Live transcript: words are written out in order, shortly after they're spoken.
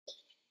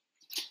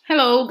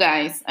Hello,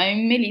 guys.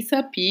 I'm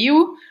Melissa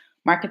Pio,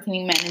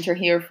 marketing manager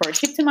here for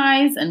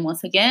Shiptimize, and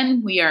once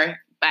again, we are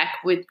back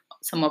with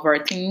some of our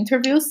team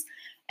interviews.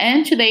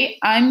 And today,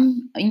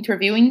 I'm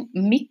interviewing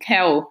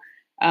Mikkel.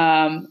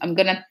 I'm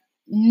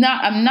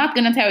not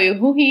gonna tell you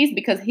who he is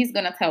because he's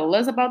gonna tell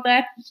us about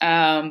that,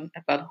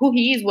 about who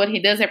he is, what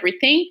he does,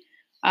 everything.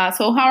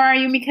 So, how are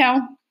you,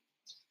 Mikkel?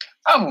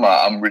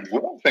 I'm really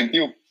well, thank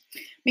you.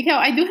 Mikkel,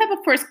 I do have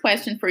a first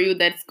question for you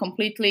that's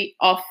completely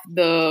off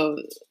the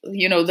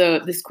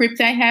script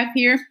I have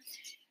here.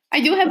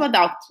 I do have a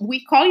doubt.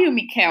 We call you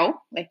Mikkel,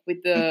 like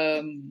with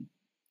the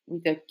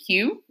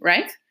Q,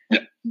 right? Yeah.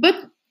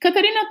 But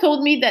Katarina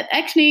told me that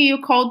actually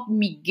you called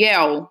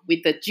Miguel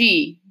with a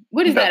G.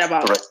 What is that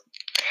about? Correct.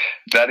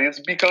 That is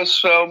because,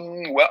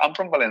 I'm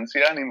from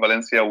Valencia, and in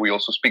Valencia we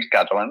also speak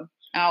Catalan.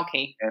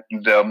 Okay.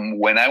 And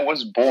when I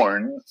was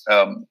born,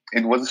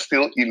 it was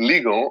still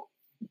illegal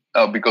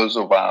because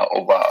of a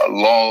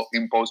law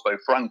imposed by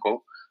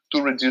Franco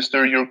to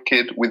register your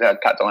kid with a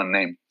Catalan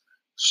name.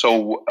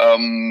 So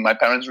my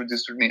parents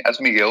registered me as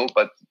Miguel,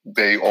 but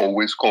they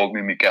always called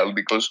me Miquel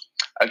because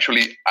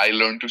actually I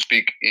learned to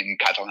speak in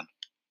Catalan.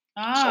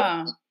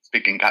 So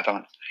speaking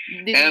Catalan.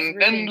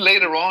 And then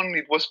later on,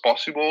 it was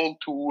possible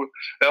to,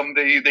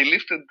 they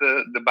lifted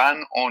the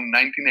ban on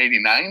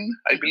 1989,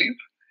 I believe.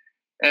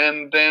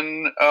 And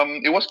then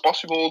it was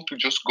possible to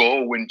just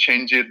go and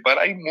change it. But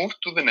I moved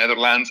to the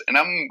Netherlands, and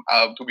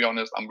to be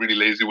honest, I'm really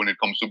lazy when it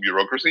comes to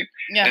bureaucracy.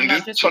 Yeah, and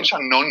this is such a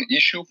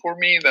non-issue for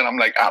me that I'm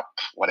like,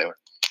 whatever.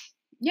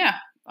 Yeah.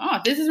 Oh,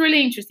 this is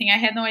really interesting. I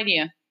had no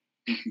idea.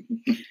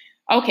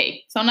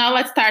 Okay, so now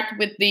let's start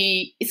with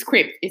the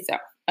script itself.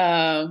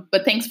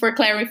 But thanks for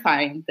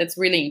clarifying. That's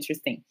really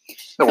interesting.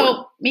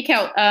 So,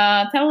 Mikkel,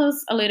 tell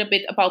us a little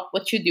bit about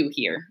what you do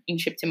here in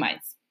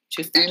Shiptimize.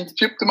 In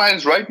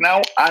Shiptimize right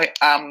now, I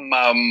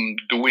am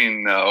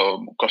doing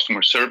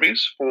customer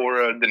service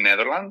for the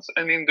Netherlands,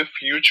 and in the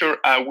future,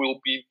 I will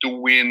be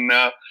doing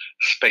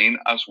Spain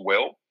as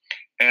well.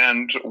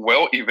 And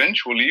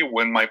eventually,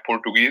 when my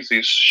Portuguese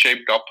is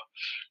shaped up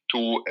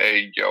to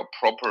a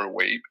proper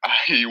way,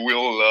 I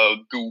will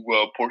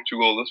do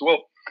Portugal as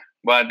well.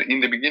 But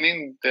in the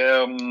beginning,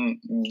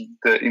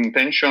 the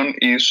intention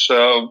is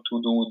to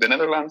do the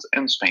Netherlands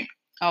and Spain.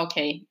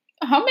 Okay.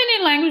 How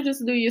many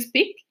languages do you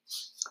speak?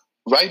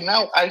 Right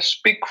now, I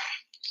speak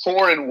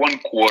 4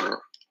 1/4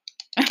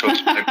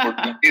 because my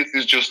Portuguese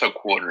is just a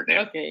quarter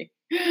there. Okay.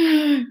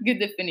 Good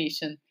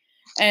definition.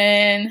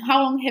 And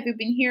how long have you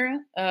been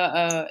here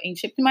in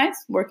Shiptimize,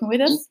 working with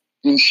us?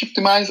 In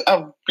Shiptimize,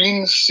 I've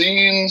been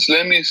since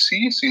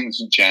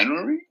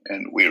January,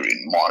 and we're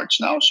in March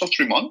now, so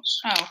 3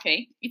 months. Oh,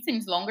 okay. It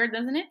seems longer,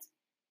 doesn't it?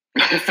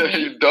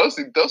 It does,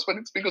 but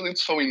it's because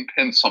it's so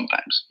intense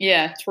sometimes.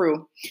 Yeah,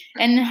 true.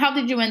 And how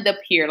did you end up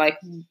here? Like,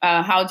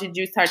 how did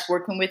you start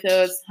working with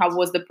us? How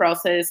was the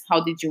process?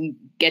 How did you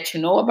get to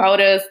know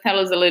about us? Tell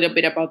us a little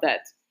bit about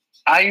that.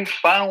 I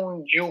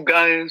found you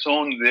guys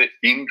on the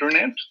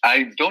internet.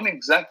 I don't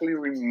exactly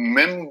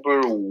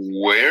remember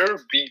where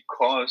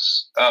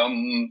because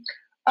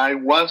I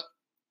was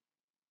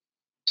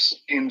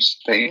in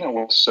Spain. I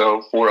was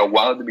for a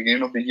while at the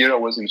beginning of the year. I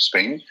was in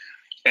Spain,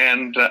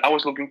 and I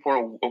was looking for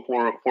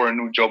a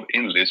new job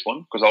in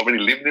Lisbon because I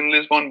already lived in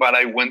Lisbon. But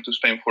I went to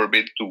Spain for a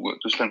bit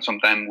to spend some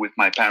time with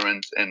my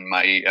parents and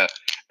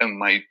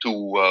my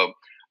two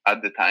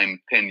at the time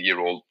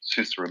 10-year-old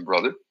sister and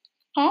brother.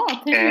 Oh,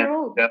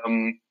 10-year-old.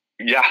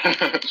 Yeah.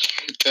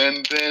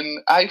 And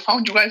then I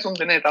found you guys on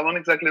the net. I don't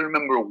exactly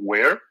remember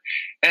where.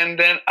 And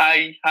then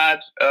I had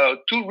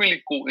 2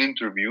 really cool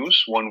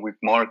interviews, one with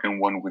Mark and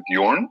one with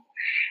Jorn.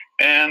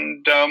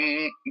 And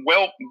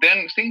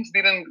then things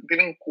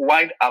didn't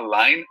quite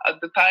align at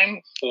the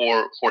time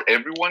for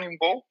everyone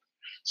involved.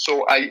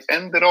 So I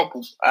ended up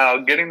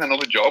getting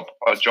another job,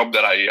 a job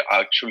that I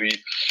actually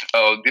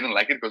didn't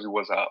like it because it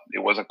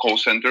was a call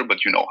center.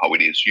 But you know how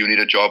it is. You need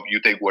a job, you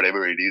take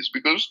whatever it is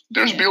because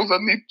there's bills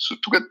that need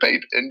to get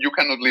paid, and you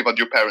cannot live at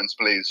your parents'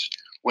 place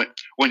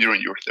when you're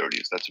in your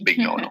 30s. That's a big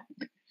no-no.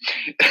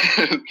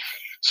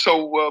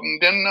 So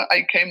then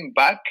I came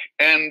back,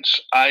 and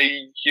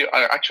I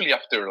actually,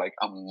 after like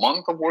a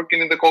month of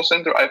working in the call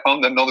center, I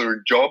found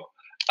another job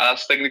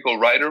as technical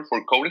writer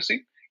for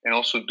Codacy and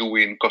also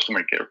doing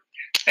customer care.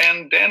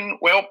 And then,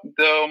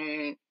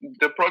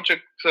 the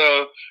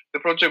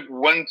project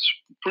went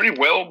pretty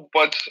well,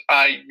 but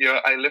I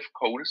left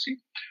Codacy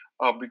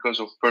because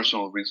of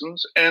personal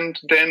reasons. And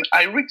then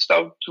I reached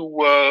out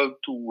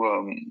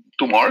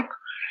to Mark,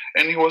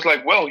 and he was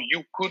like, "Well,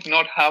 you could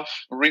not have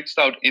reached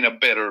out in a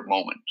better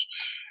moment."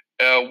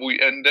 We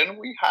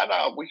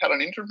had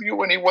an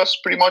interview, and it was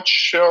pretty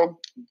much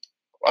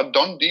a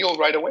done deal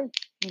right away.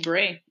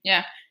 Great,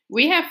 yeah.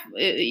 We have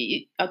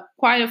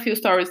quite a few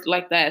stories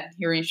like that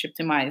here in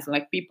Shiptimize,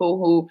 like people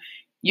who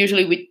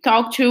usually we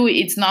talk to,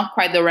 it's not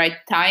quite the right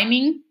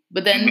timing,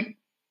 but then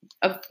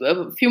a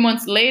few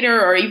months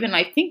later, or even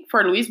I think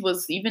for Luis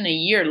was even a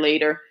year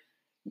later,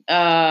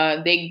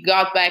 they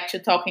got back to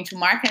talking to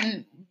Mark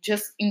and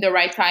just in the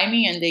right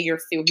timing, and they are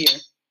still here.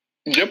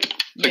 Yep,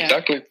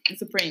 exactly. It's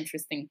super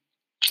interesting.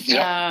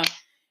 Yeah.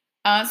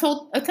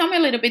 So tell me a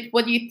little bit.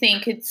 What do you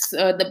think it's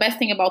the best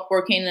thing about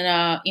working in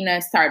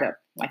a startup,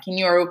 like in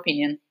your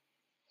opinion?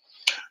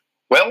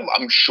 Well,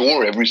 I'm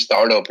sure every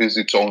startup is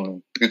its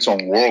own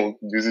world.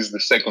 This is the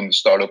second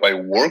startup I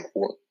work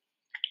for.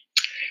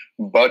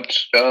 But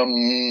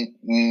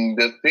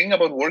the thing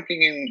about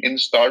working in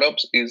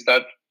startups is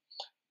that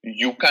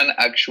you can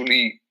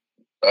actually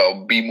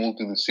be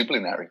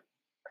multidisciplinary.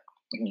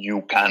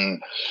 You can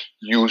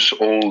use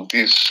all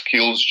these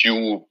skills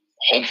you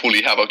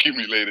hopefully have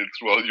accumulated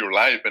throughout your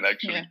life and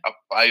actually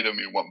apply them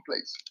in one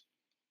place,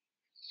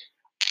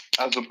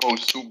 as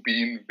opposed to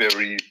being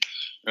very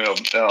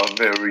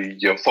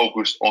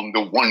focused on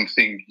the one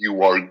thing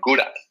you are good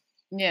at.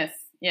 Yes,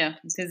 yeah,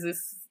 this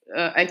is.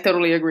 I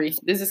totally agree.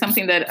 This is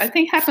something that I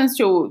think happens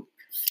to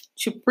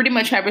pretty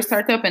much every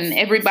startup and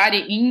everybody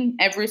in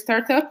every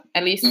startup.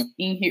 At least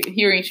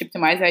here in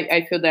Shiptimize,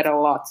 I feel that a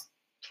lot.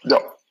 Yeah.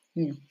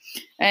 Mm.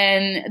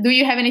 And do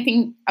you have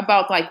anything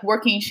about like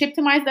working in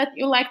Shiptimize that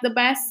you like the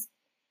best?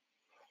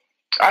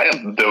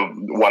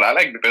 What I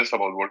like the best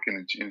about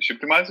working in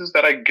Shiptimize is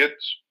that I get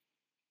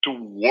to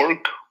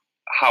work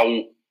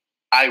how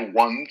I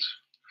want,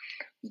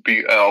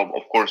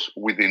 of course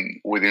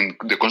within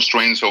the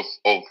constraints of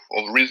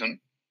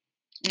reason,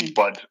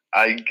 but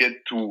I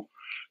get to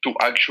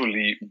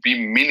actually be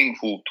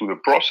meaningful to the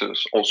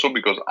process also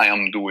because I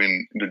am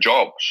doing the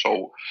job.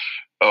 So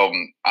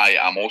I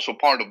am also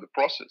part of the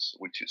process,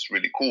 which is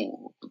really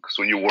cool. Because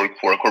when you work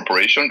for a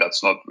corporation,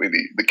 that's not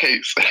really the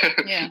case.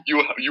 Yeah.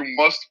 You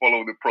must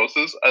follow the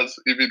process as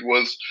if it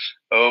was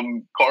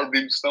carved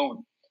in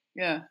stone.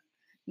 Yeah.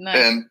 Nice.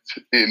 And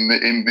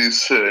in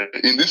this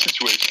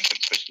situation,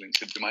 especially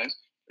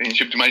in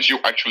Shiptimize, you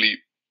actually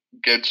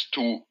get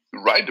to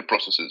write the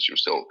processes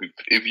yourself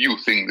if you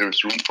think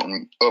there's room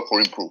for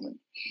improvement.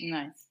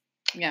 Nice.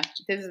 Yeah,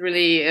 this is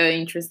really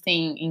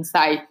interesting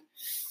insight.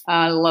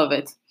 I love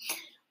it.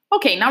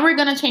 Okay, now we're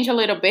going to change a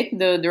little bit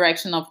the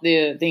direction of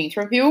the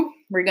interview.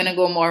 We're going to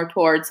go more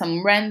towards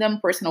some random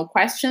personal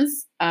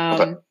questions.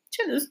 Okay.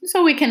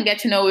 So we can get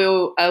to know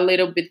you a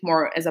little bit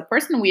more as a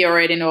person. We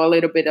already know a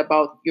little bit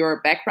about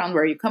your background,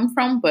 where you come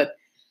from, but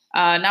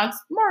now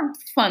it's more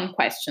fun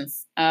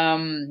questions.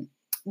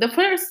 The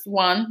first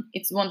one,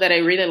 it's one that I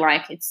really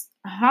like. It's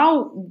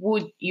how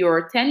would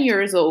your 10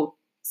 years old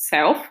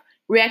self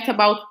react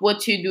about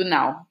what you do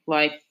now?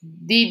 Like,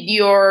 did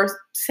your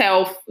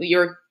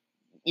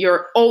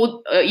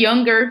old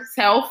younger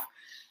self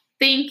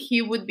think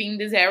he would be in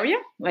this area,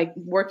 like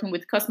working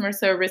with customer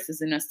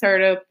services in a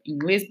startup in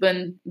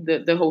Lisbon,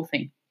 the whole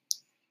thing?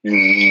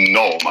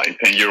 No, my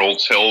 10-year-old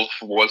self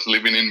was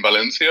living in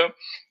Valencia,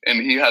 and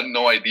he had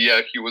no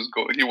idea he was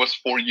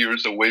 4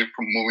 years away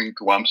from moving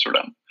to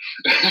Amsterdam.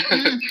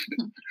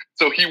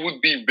 So he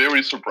would be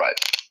very surprised.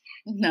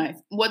 Nice.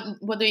 What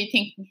do you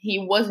think he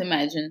was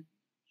imagined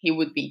he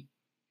would be?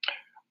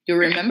 Do you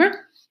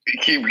remember?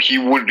 He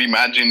would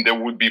imagine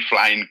there would be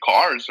flying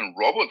cars and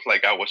robots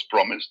like I was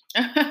promised.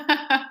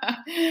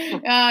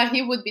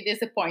 He would be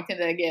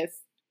disappointed, I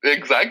guess.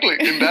 Exactly.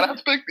 In that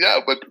aspect, yeah.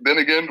 But then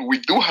again, we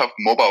do have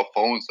mobile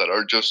phones that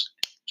are just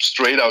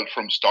straight out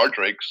from Star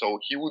Trek. So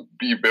he would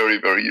be very,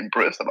 very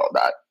impressed about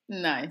that.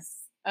 Nice.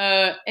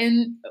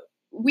 And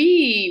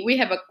we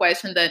have a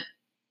question that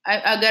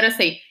I gotta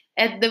say,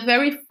 at the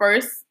very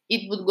first,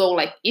 it would go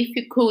like, if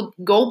you could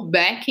go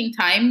back in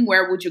time,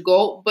 where would you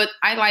go? But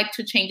I like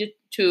to change it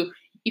to,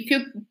 if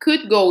you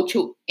could go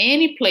to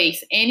any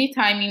place, any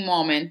timing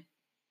moment,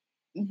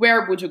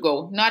 where would you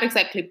go? Not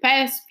exactly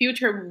past,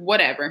 future,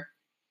 whatever.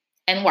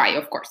 And why,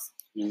 of course.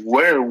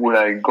 Where would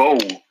I go?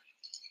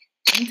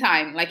 In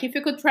time. Like if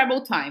you could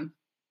travel time.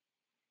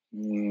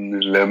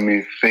 Let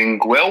me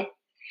think. Well,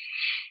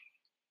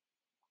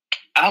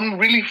 I'm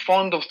really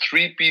fond of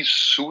three-piece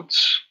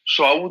suits.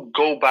 So I would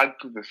go back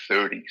to the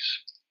 30s.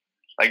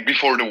 Like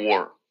before the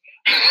war.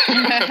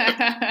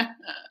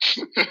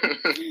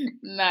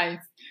 Nice.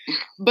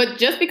 But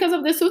just because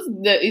of the suits,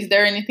 is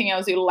there anything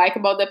else you like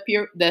about that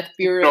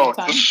period of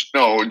time?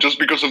 No, just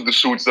because of the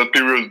suits. That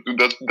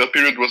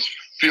period was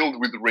filled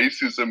with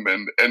racism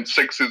and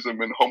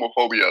sexism and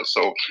homophobia.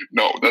 So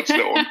no, that's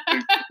the only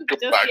thing to go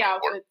just back the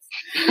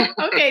outfits.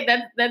 Okay,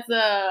 that's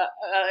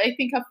I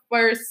think a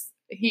first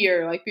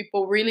here. Like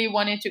people really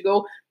wanted to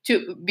go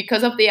to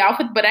because of the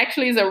outfit, but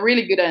actually is a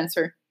really good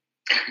answer.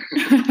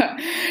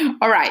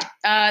 All right.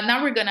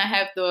 Now we're gonna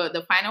have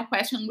the final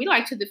question. We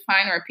like to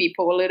define our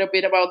people a little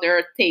bit about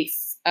their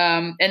tastes.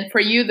 And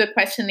for you, the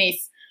question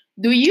is: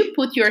 do you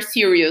put your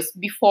cereals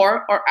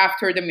before or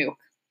after the milk?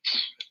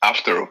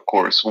 After, of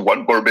course.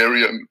 What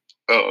barbarian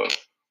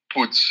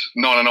puts?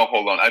 No.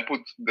 Hold on. I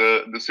put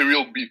the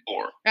cereal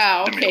before.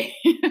 Ah, okay.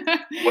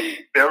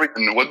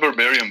 What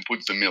barbarian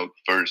puts the milk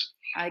first?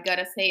 I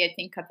gotta say, I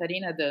think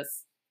Katarina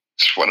does.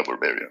 What a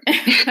barbarian.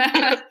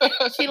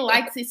 She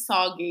likes it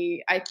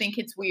soggy. I think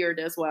it's weird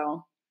as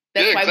well.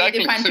 That's why exactly.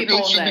 We define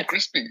people on that. Be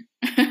crispy.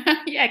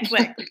 Yeah,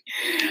 exactly.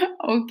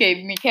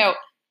 Okay, Mikel,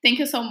 thank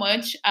you so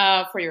much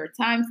for your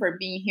time, for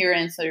being here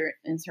and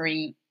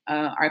answering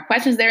our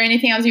questions. Is there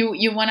anything else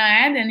you want to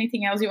add?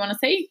 Anything else you want to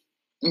say?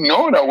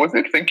 No, that was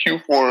it. Thank you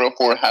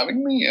for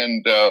having me,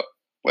 and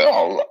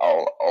well,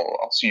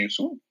 I'll see you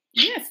soon.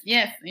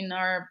 Yes, in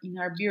our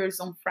beers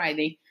on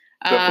Friday.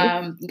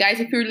 Definitely. Guys,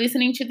 if you're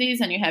listening to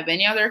this and you have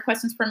any other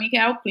questions for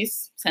Miguel,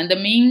 please send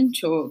them in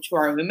to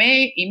our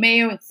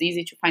email. It's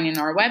easy to find in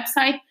our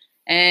website.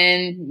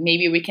 And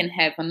maybe we can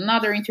have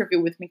another interview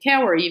with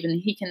Miguel, or even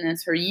he can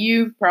answer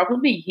you.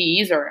 Probably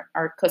he is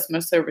our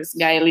customer service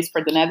guy, at least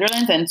for the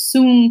Netherlands, and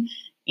soon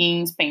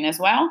in Spain as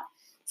well.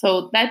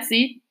 So that's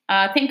it.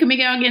 Thank you,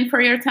 Miguel, again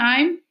for your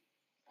time.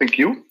 Thank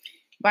you.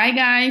 Bye,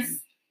 guys.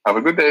 Have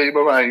a good day.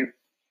 Bye-bye.